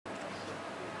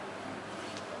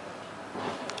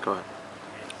Go ahead.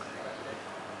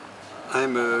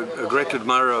 I'm a great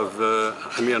admirer of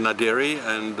Amir Naderi,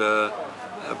 and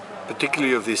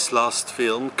particularly of this last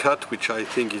film, UnCUT, which I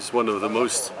think is one of the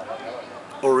most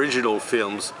original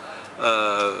films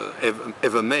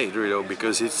ever made, you know,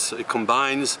 because it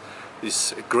combines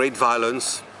this great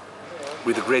violence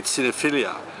with a great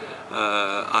cinephilia.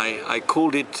 I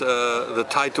called it, the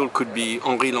title could be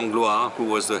Henri Langlois, who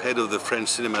was the head of the French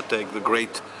Cinematheque, the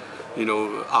great, you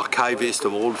know, archivist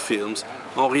of old films.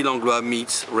 Henri Langlois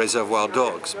meets Reservoir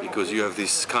Dogs, because you have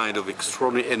this kind of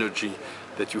extraordinary energy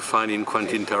that you find in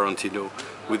Quentin Tarantino,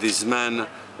 with this man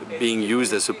being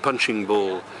used as a punching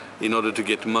ball in order to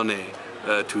get money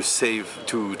to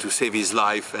save his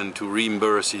life and to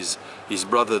reimburse his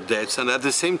brother's debts. And at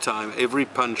the same time, every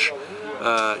punch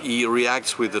he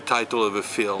reacts with the title of a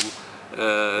film,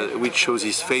 which shows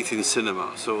his faith in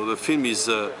cinema. So the film is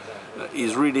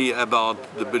really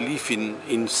about the belief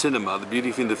in cinema, the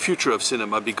belief in the future of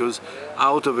cinema, because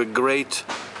out of a great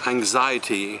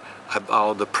anxiety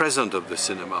about the present of the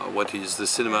cinema, the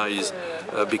cinema is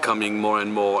becoming more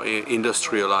and more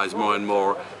industrialized, more and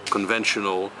more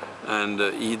conventional, and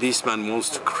this man wants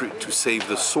to save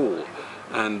the soul,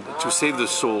 and to save the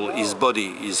soul, his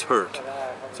body is hurt.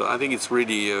 So I think it's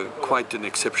really quite an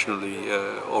exceptionally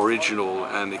original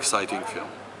and exciting film.